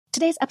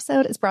Today's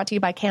episode is brought to you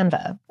by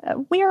Canva.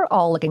 We're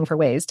all looking for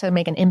ways to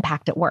make an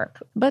impact at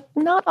work, but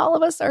not all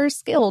of us are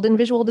skilled in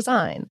visual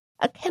design.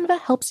 Canva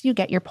helps you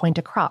get your point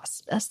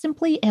across,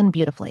 simply and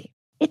beautifully.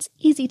 It's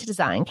easy to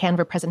design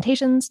Canva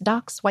presentations,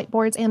 docs,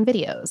 whiteboards, and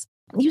videos.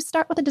 You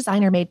start with a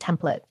designer-made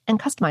template and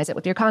customize it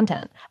with your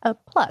content.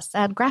 Plus,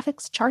 add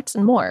graphics, charts,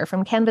 and more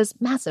from Canva's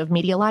massive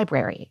media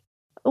library.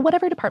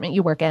 Whatever department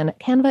you work in,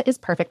 Canva is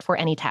perfect for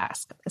any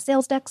task.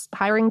 Sales decks,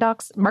 hiring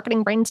docs,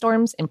 marketing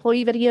brainstorms,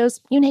 employee videos,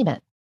 you name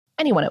it.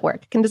 Anyone at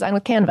work can design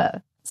with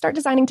Canva. Start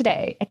designing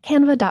today at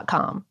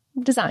canva.com.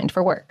 Designed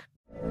for work.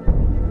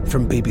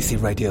 From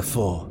BBC Radio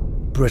 4,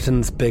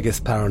 Britain's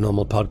biggest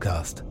paranormal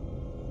podcast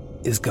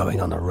is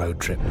going on a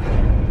road trip.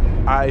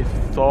 I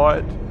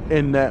thought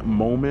in that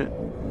moment,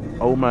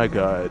 oh my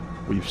God,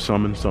 we've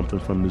summoned something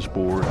from this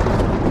board.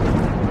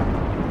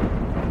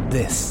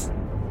 This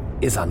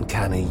is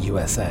Uncanny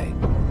USA.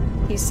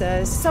 He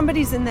says,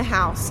 somebody's in the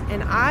house,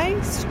 and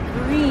I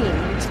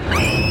screamed.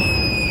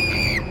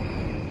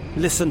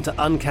 Listen to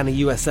Uncanny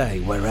USA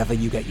wherever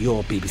you get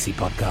your BBC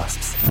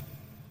podcasts,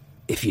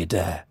 if you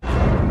dare.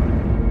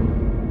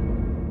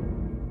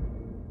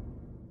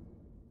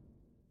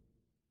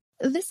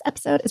 This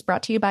episode is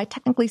brought to you by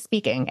Technically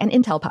Speaking, an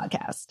Intel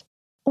podcast.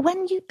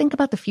 When you think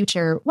about the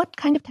future, what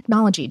kind of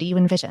technology do you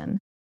envision?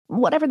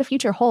 Whatever the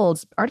future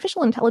holds,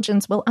 artificial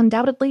intelligence will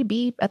undoubtedly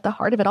be at the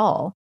heart of it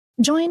all.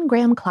 Join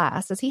Graham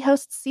Class as he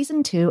hosts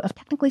Season 2 of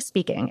Technically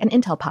Speaking, an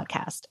Intel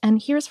podcast, and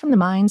hears from the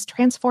minds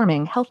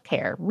transforming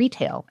healthcare,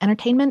 retail,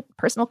 entertainment,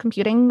 personal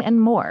computing, and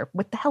more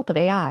with the help of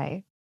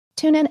AI.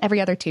 Tune in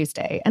every other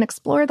Tuesday and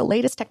explore the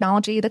latest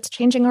technology that's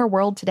changing our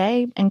world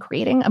today and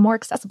creating a more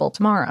accessible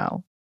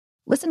tomorrow.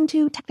 Listen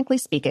to Technically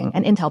Speaking,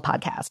 an Intel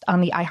podcast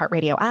on the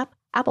iHeartRadio app,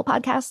 Apple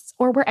Podcasts,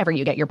 or wherever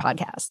you get your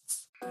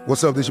podcasts.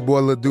 What's up, this your boy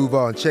Lil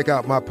Duval, and check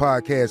out my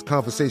podcast,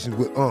 Conversations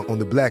with Unc, on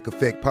the Black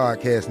Effect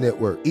Podcast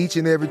Network. Each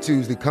and every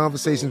Tuesday,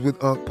 Conversations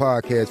with Unc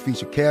podcast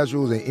feature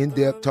casuals and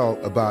in-depth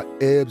talk about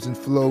ebbs and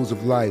flows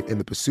of life and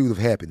the pursuit of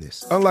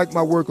happiness. Unlike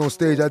my work on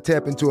stage, I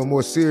tap into a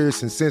more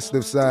serious and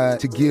sensitive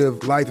side to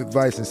give life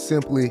advice and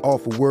simply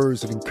offer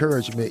words of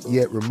encouragement,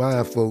 yet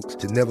remind folks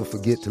to never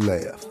forget to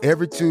laugh.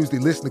 Every Tuesday,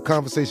 listen to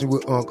Conversations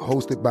with Unc,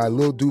 hosted by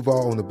Lil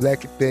Duval on the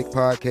Black Effect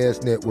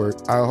Podcast Network,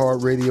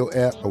 iHeartRadio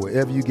app, or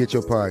wherever you get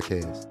your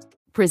podcasts.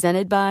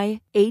 Presented by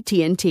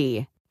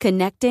AT&T.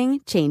 Connecting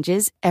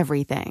changes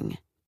everything.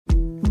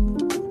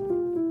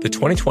 The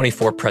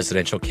 2024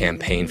 presidential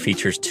campaign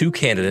features two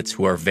candidates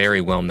who are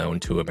very well known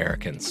to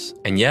Americans.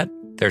 And yet,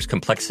 there's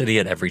complexity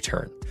at every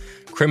turn.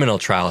 Criminal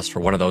trials for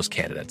one of those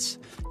candidates.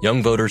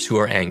 Young voters who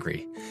are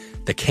angry.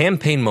 The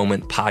Campaign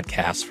Moment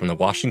podcast from the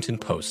Washington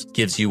Post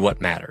gives you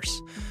what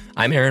matters.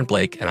 I'm Aaron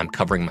Blake, and I'm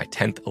covering my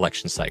 10th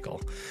election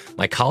cycle.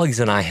 My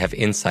colleagues and I have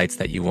insights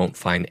that you won't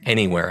find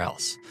anywhere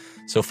else.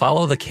 So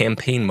follow the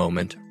Campaign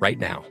Moment right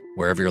now,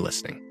 wherever you're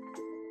listening.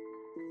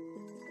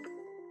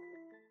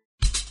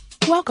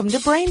 Welcome to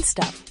Brain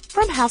Stuff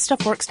from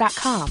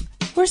HowStuffWorks.com,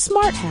 where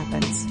smart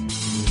happens.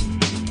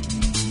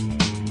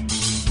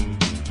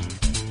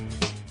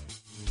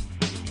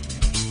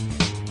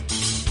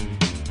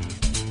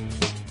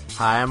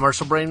 Hi, I'm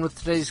Marshall Brain with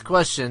today's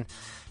question.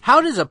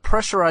 How does a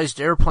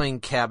pressurized airplane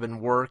cabin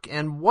work,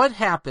 and what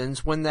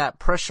happens when that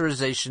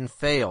pressurization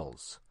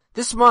fails?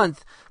 This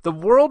month, the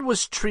world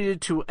was treated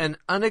to an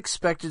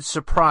unexpected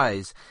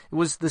surprise. It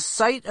was the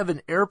sight of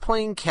an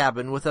airplane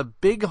cabin with a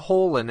big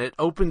hole in it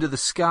open to the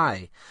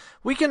sky.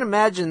 We can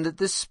imagine that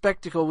this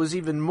spectacle was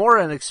even more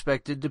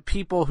unexpected to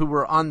people who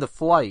were on the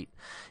flight.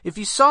 If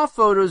you saw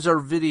photos or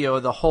video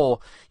of the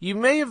hole, you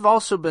may have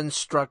also been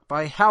struck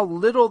by how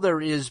little there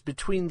is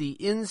between the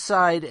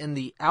inside and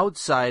the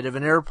outside of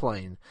an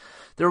airplane.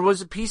 There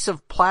was a piece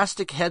of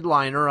plastic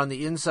headliner on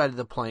the inside of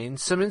the plane,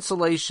 some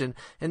insulation,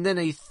 and then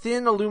a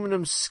thin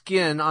aluminum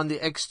skin on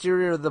the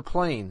exterior of the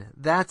plane.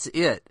 That's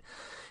it.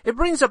 It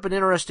brings up an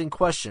interesting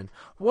question.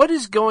 What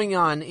is going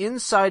on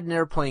inside an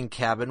airplane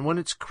cabin when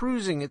it's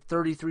cruising at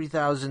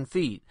 33,000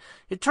 feet?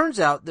 It turns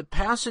out that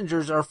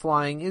passengers are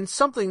flying in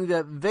something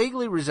that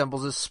vaguely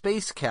resembles a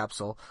space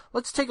capsule.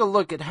 Let's take a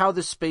look at how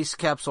this space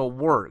capsule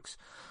works.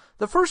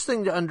 The first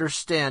thing to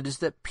understand is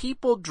that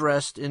people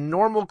dressed in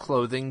normal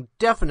clothing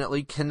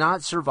definitely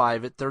cannot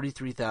survive at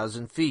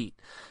 33,000 feet.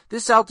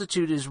 This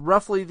altitude is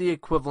roughly the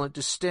equivalent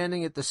to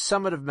standing at the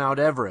summit of Mount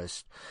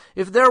Everest.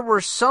 If there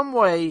were some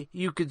way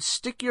you could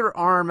stick your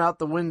arm out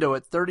the window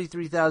at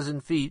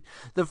 33,000 feet,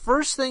 the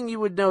first thing you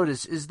would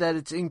notice is that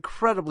it's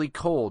incredibly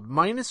cold,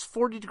 minus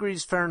 40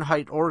 degrees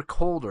Fahrenheit or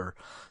colder.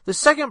 The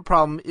second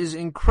problem is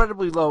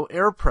incredibly low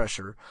air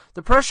pressure.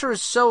 The pressure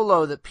is so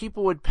low that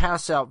people would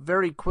pass out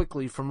very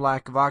quickly from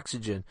lack of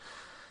oxygen.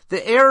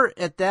 The air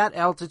at that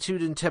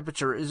altitude and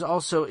temperature is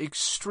also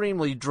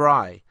extremely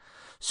dry.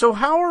 So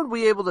how are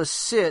we able to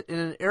sit in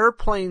an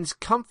airplane's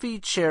comfy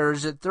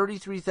chairs at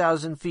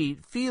 33,000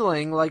 feet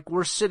feeling like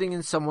we're sitting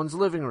in someone's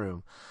living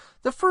room?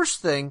 The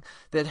first thing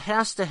that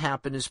has to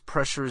happen is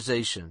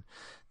pressurization.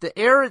 The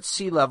air at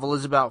sea level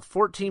is about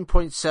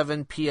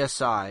 14.7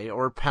 psi,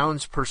 or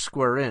pounds per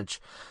square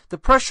inch. The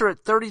pressure at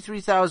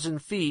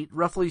 33,000 feet,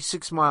 roughly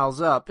 6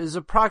 miles up, is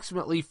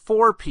approximately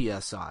 4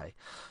 psi.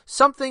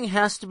 Something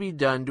has to be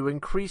done to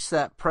increase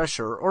that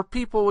pressure, or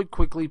people would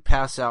quickly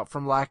pass out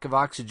from lack of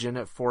oxygen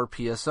at 4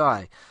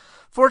 psi.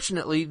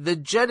 Fortunately, the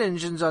jet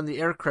engines on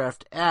the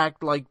aircraft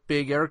act like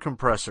big air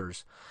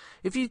compressors.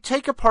 If you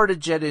take apart a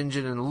jet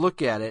engine and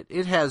look at it,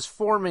 it has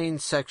 4 main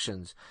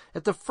sections.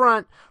 At the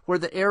front, where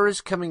the air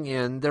is coming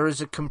in, there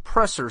is a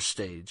compressor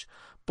stage.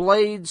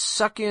 Blades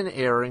suck in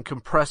air and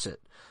compress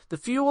it. The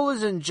fuel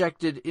is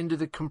injected into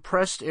the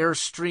compressed air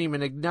stream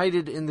and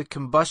ignited in the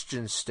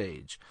combustion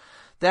stage.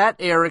 That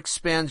air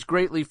expands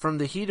greatly from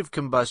the heat of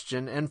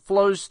combustion and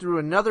flows through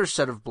another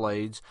set of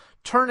blades,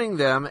 turning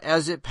them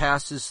as it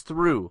passes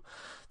through.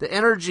 The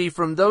energy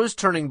from those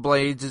turning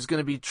blades is going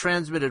to be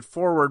transmitted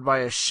forward by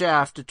a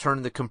shaft to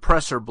turn the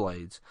compressor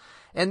blades.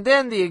 And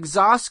then the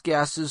exhaust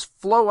gases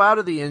flow out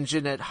of the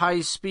engine at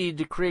high speed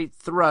to create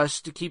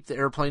thrust to keep the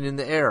airplane in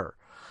the air.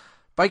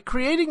 By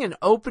creating an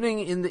opening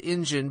in the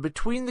engine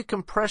between the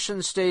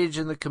compression stage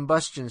and the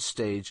combustion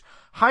stage,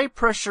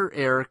 high-pressure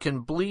air can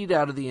bleed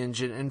out of the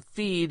engine and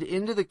feed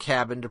into the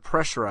cabin to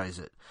pressurize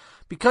it.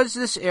 Because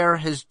this air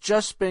has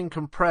just been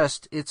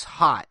compressed, it's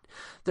hot.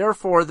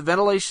 Therefore, the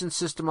ventilation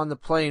system on the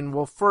plane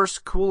will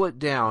first cool it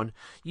down,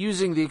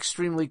 using the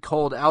extremely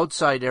cold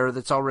outside air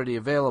that's already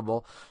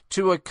available,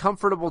 to a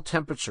comfortable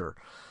temperature.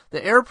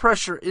 The air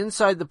pressure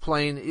inside the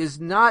plane is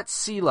not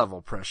sea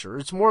level pressure.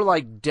 It's more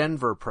like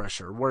Denver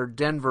pressure, where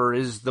Denver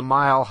is the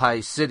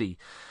mile-high city.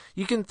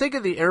 You can think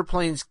of the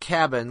airplane's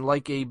cabin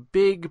like a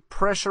big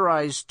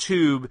pressurized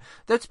tube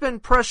that's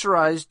been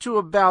pressurized to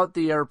about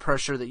the air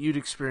pressure that you'd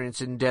experience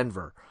in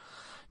Denver.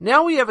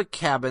 Now we have a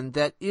cabin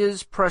that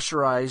is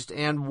pressurized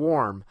and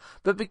warm,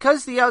 but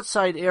because the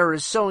outside air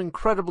is so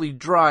incredibly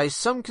dry,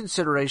 some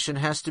consideration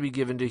has to be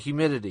given to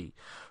humidity.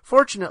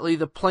 Fortunately,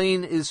 the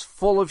plane is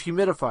full of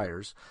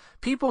humidifiers.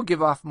 People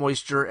give off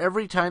moisture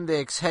every time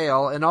they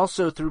exhale and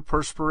also through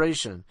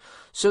perspiration.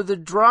 So the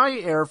dry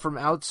air from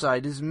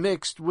outside is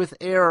mixed with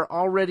air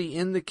already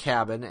in the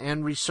cabin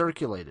and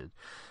recirculated.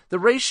 The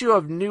ratio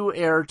of new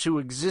air to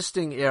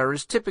existing air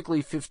is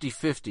typically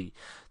 50-50.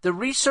 The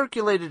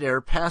recirculated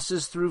air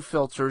passes through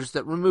filters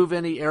that remove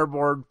any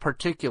airborne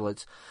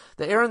particulates.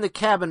 The air in the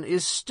cabin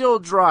is still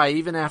dry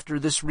even after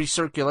this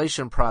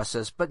recirculation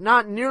process, but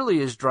not nearly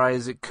as dry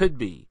as it could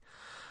be.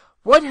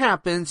 What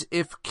happens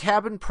if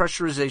cabin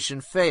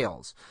pressurization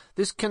fails?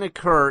 This can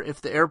occur if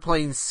the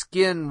airplane's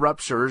skin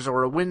ruptures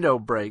or a window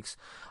breaks.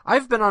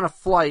 I've been on a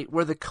flight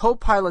where the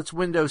co-pilot's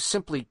window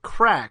simply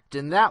cracked,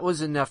 and that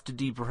was enough to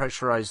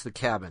depressurize the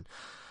cabin.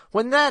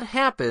 When that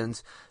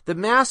happens, the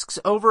masks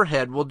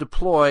overhead will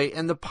deploy,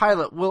 and the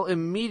pilot will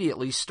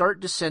immediately start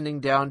descending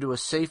down to a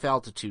safe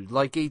altitude,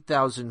 like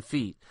 8,000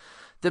 feet.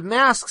 The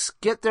masks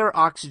get their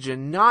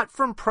oxygen not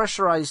from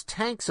pressurized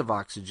tanks of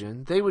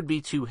oxygen, they would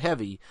be too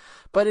heavy,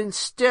 but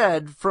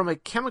instead from a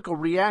chemical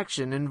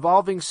reaction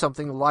involving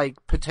something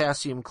like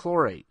potassium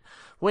chlorate.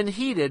 When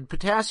heated,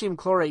 potassium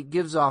chlorate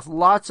gives off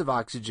lots of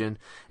oxygen,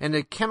 and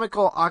a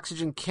chemical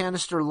oxygen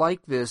canister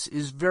like this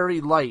is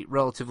very light,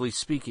 relatively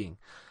speaking.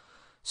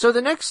 So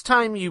the next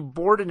time you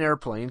board an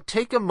airplane,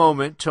 take a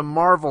moment to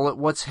marvel at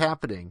what's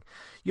happening.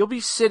 You'll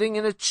be sitting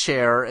in a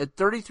chair at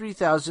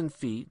 33,000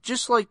 feet,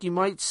 just like you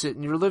might sit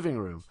in your living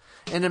room.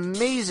 An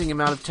amazing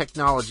amount of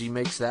technology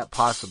makes that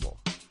possible.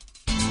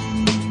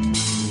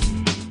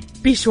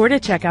 Be sure to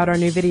check out our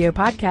new video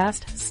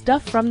podcast,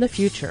 Stuff from the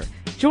Future.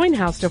 Join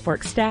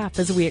HowStuffWorks staff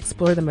as we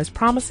explore the most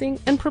promising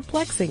and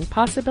perplexing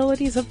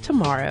possibilities of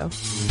tomorrow.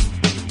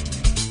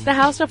 The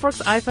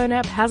HowStuffWorks iPhone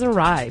app has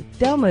arrived.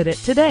 Download it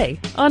today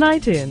on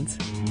iTunes.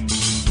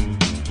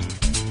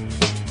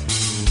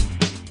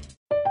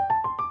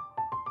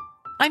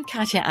 I'm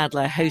Katya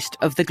Adler, host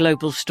of The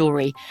Global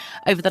Story.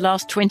 Over the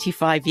last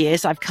 25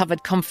 years, I've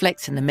covered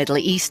conflicts in the Middle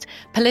East,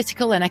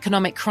 political and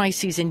economic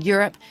crises in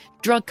Europe,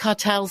 drug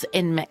cartels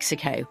in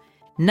Mexico.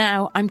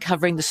 Now I'm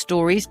covering the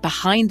stories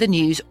behind the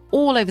news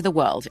all over the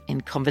world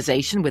in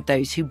conversation with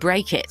those who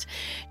break it.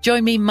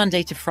 Join me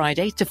Monday to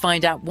Friday to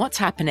find out what's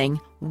happening,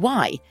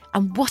 why,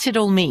 and what it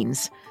all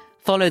means.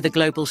 Follow The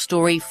Global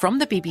Story from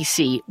the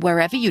BBC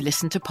wherever you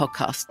listen to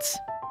podcasts.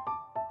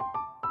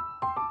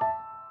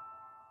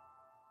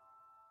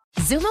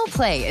 Xumo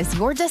Play is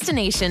your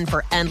destination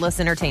for endless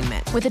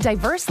entertainment. With a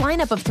diverse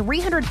lineup of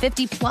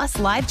 350-plus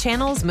live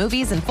channels,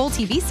 movies, and full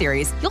TV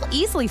series, you'll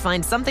easily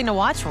find something to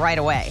watch right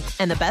away.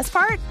 And the best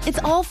part? It's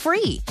all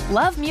free.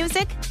 Love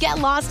music? Get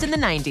lost in the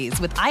 90s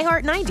with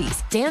iHeart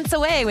 90s. Dance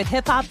away with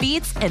hip-hop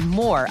beats and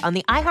more on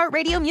the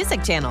iHeartRadio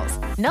music channels.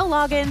 No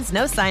logins,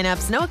 no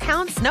signups, no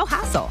accounts, no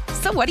hassle.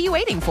 So what are you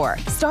waiting for?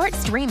 Start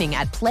streaming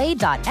at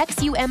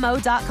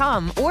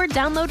play.xumo.com or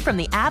download from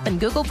the app and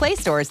Google Play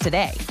stores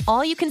today.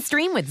 All you can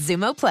stream with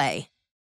Xumo Play.